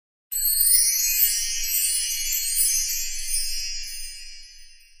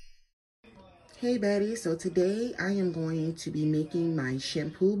Hey Betty, so today I am going to be making my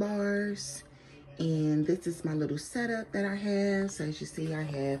shampoo bars, and this is my little setup that I have. So as you see, I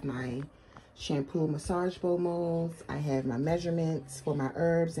have my shampoo massage bowl molds, I have my measurements for my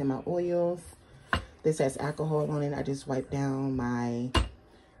herbs and my oils. This has alcohol on it. I just wiped down my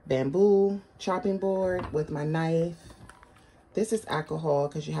bamboo chopping board with my knife. This is alcohol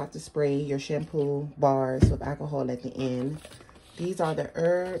because you have to spray your shampoo bars with alcohol at the end. These are the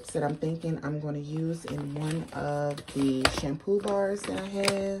herbs that I'm thinking I'm going to use in one of the shampoo bars that I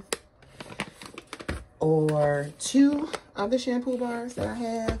have, or two of the shampoo bars that I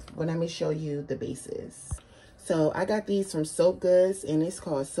have. But let me show you the bases. So I got these from Soap Goods, and it's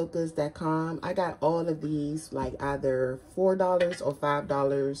called soapgoods.com. I got all of these like either $4 or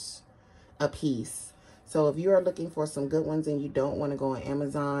 $5 a piece. So if you are looking for some good ones and you don't want to go on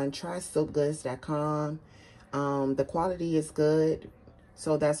Amazon, try soapgoods.com. The quality is good,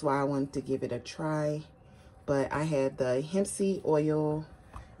 so that's why I wanted to give it a try. But I have the hemp seed oil,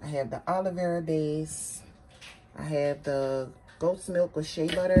 I have the aloe vera base, I have the goat's milk with shea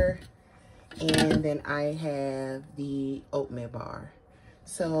butter, and then I have the oatmeal bar.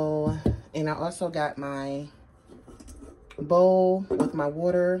 So, and I also got my bowl with my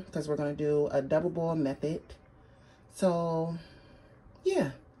water because we're going to do a double boil method. So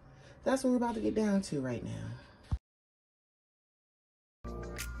yeah, that's what we're about to get down to right now.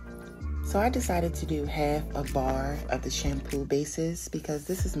 So I decided to do half a bar of the shampoo bases because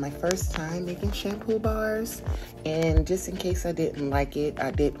this is my first time making shampoo bars, and just in case I didn't like it,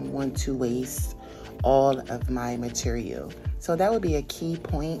 I didn't want to waste all of my material. So that would be a key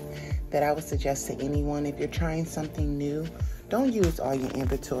point that I would suggest to anyone. If you're trying something new, don't use all your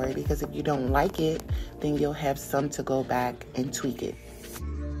inventory, because if you don't like it, then you'll have some to go back and tweak it.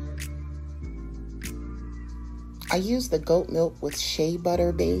 I use the goat milk with shea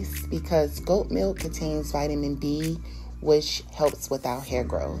butter base because goat milk contains vitamin B, which helps with our hair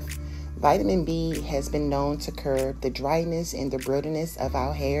growth. Vitamin B has been known to curb the dryness and the brittleness of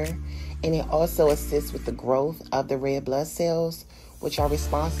our hair, and it also assists with the growth of the red blood cells, which are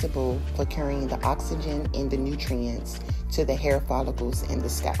responsible for carrying the oxygen and the nutrients to the hair follicles and the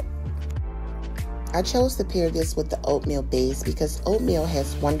scalp. I chose to pair this with the oatmeal base because oatmeal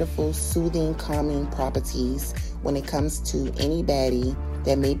has wonderful soothing, calming properties when it comes to any baddie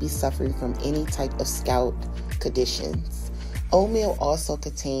that may be suffering from any type of scalp conditions. Oatmeal also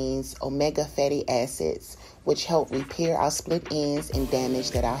contains omega fatty acids, which help repair our split ends and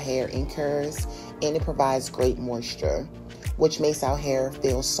damage that our hair incurs, and it provides great moisture, which makes our hair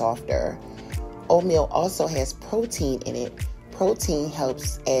feel softer. Oatmeal also has protein in it. Protein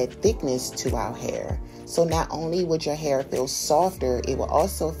helps add thickness to our hair. So not only would your hair feel softer, it will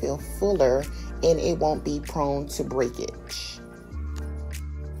also feel fuller, and it won't be prone to breakage.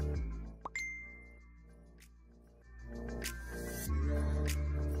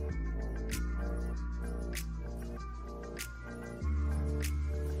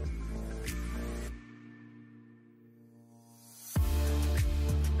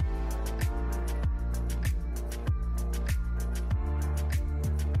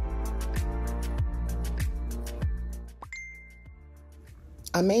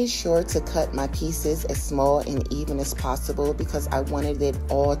 I made sure to cut my pieces as small and even as possible because I wanted it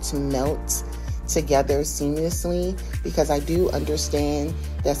all to melt together seamlessly, because I do understand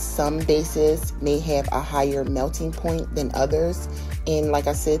that some bases may have a higher melting point than others. And like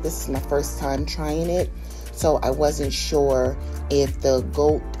I said, this is my first time trying it, so I wasn't sure if the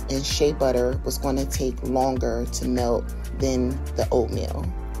goat and shea butter was going to take longer to melt than the oatmeal.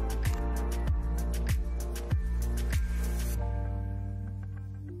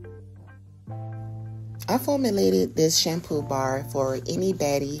 I formulated this shampoo bar for any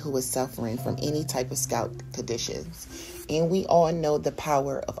baddie who is suffering from any type of scalp conditions. And we all know the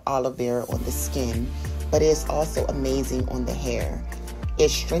power of aloe vera on the skin, but it's also amazing on the hair. It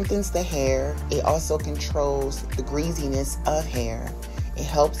strengthens the hair. It also controls the greasiness of hair. It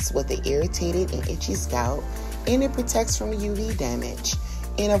helps with the irritated and itchy scalp, and it protects from UV damage.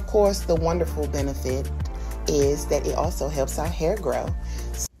 And of course, the wonderful benefit is that it also helps our hair grow.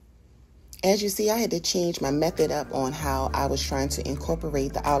 As you see, I had to change my method up on how I was trying to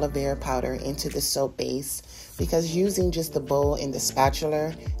incorporate the aloe vera powder into the soap base, because using just the bowl and the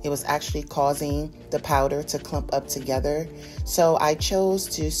spatula, it was actually causing the powder to clump up together. So I chose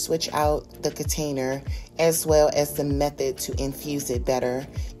to switch out the container as well as the method to infuse it better,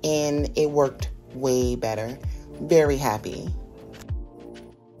 and it worked way better. Very happy.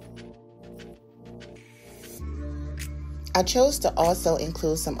 I chose to also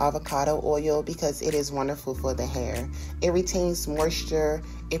include some avocado oil because it is wonderful for the hair. It retains moisture,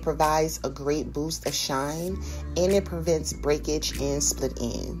 it provides a great boost of shine, and it prevents breakage and split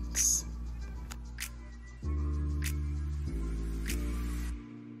ends.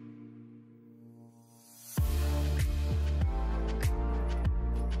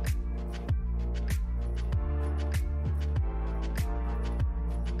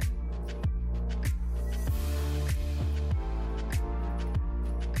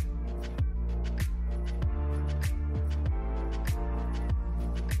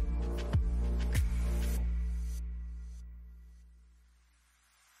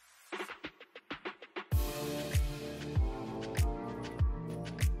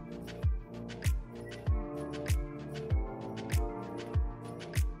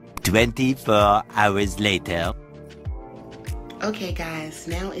 "24 hours later." Okay guys,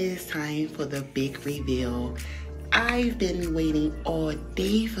 now it is time for the big reveal. I've been waiting all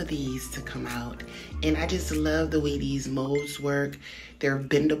day for these to come out, and I just love the way these molds work. They're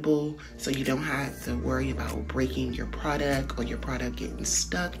bendable, so you don't have to worry about breaking your product or your product getting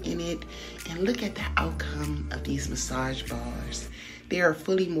stuck in it. And look at the outcome of these massage bars. They are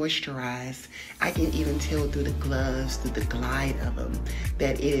fully moisturized. I can even tell through the gloves, through the glide of them,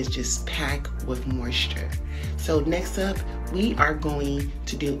 that it is just packed with moisture. So next up, we are going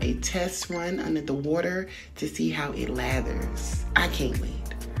to do a test run under the water to see how it lathers. I can't wait.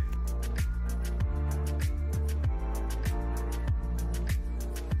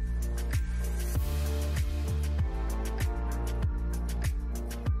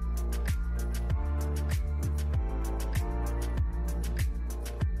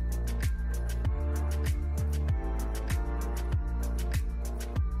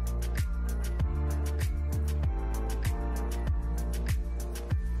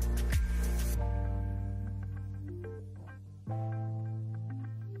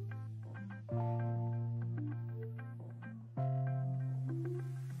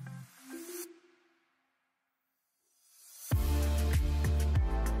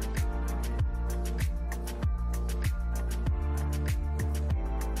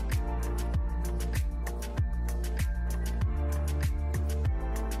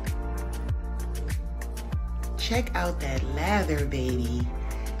 Check out that lather, baby.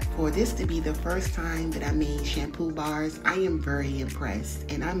 For this to be the first time that I made shampoo bars, I am very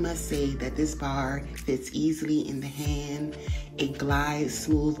impressed. And I must say that this bar fits easily in the hand. It glides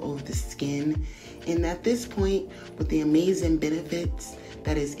smooth over the skin. And at this point, with the amazing benefits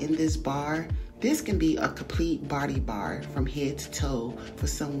that is in this bar, this can be a complete body bar from head to toe for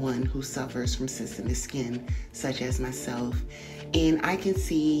someone who suffers from sensitive skin, such as myself. And I can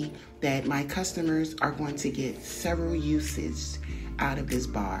see that my customers are going to get several uses out of this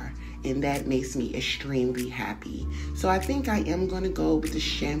bar, and that makes me extremely happy. So I think I am going to go with the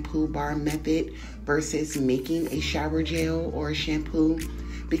shampoo bar method versus making a shower gel or a shampoo,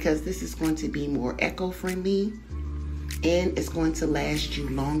 because this is going to be more eco-friendly and it's going to last you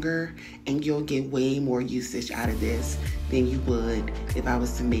longer, and you'll get way more usage out of this than you would if I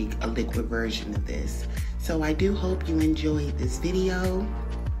was to make a liquid version of this. So I do hope you enjoyed this video.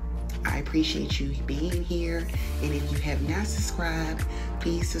 I appreciate you being here, and if you have not subscribed,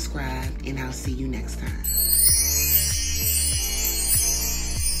 please subscribe, and I'll see you next time.